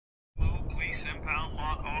Police Impound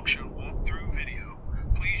Lot Auction walkthrough video.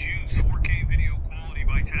 Please use 4K video quality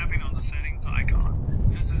by tapping on the settings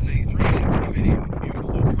icon. This is a 360 video. You can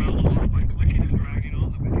look around the lot by clicking and dragging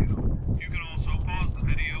on the video. You can also pause the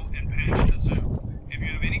video and pinch to zoom. If you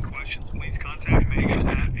have any questions, please contact Megan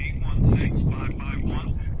at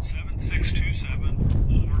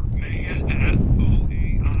 816-551-7627 or Megan at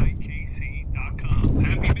oaikc.com.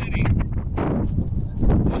 Happy bidding!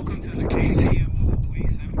 Welcome to the KCMO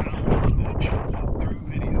Police Impound Lot Auction walkthrough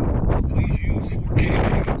video. Please use 4K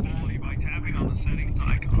video quality by tapping on the settings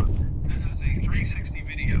icon. This is a 360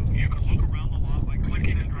 video. You can look around the lot by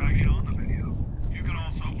clicking and dragging on the video. You can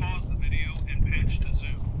also pause the video and pinch to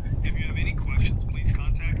zoom. If you have any questions, please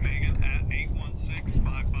contact Megan at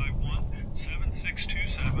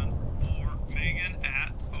 816-551-7627 or Megan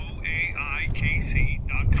at oaikc.com.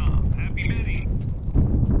 Happy bidding!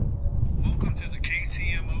 Welcome to the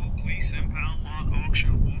KCMO Police Impound Lot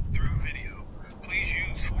Auction walkthrough video. Please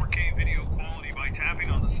use 4K video quality by tapping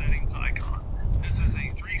on the settings icon. This is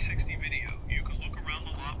a 360 video. You can look around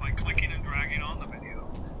the lot by clicking and dragging on the video.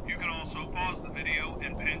 You can also pause the video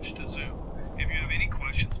and pinch to zoom. If you have any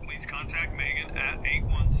questions, please contact Megan at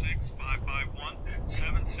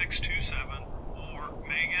 816-551-7627 or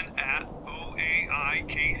Megan at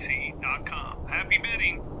oaikc.com. Happy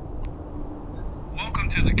bidding! Welcome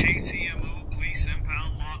to the KCMO Police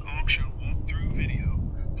Impound Lot Auction walkthrough video.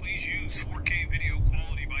 Please use 4K video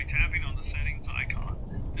quality by tapping on the settings icon.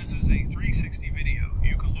 This is a 360 video.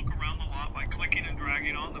 You can look around the lot by clicking and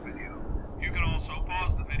dragging on the video. You can also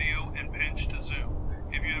pause the video and pinch to zoom.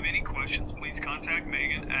 If you have any questions, please contact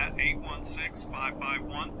Megan at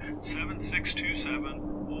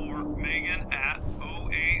 816-551-7627 or Megan at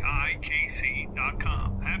oaikc.com.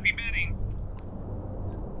 Happy bidding!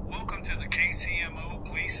 Welcome to the KCMO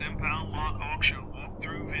Police Impound Lot Auction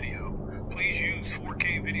walkthrough video. Please use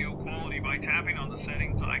 4K video quality by tapping on the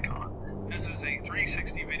settings icon. This is a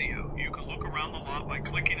 360 video. You can look around the lot by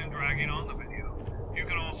clicking and dragging on the video. You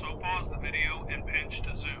can also pause the video and pinch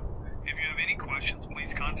to zoom. If you have any questions,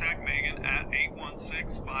 please contact Megan at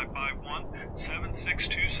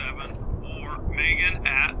 816-551-7627 or Megan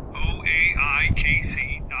at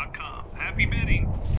oaikc.com. Happy bidding!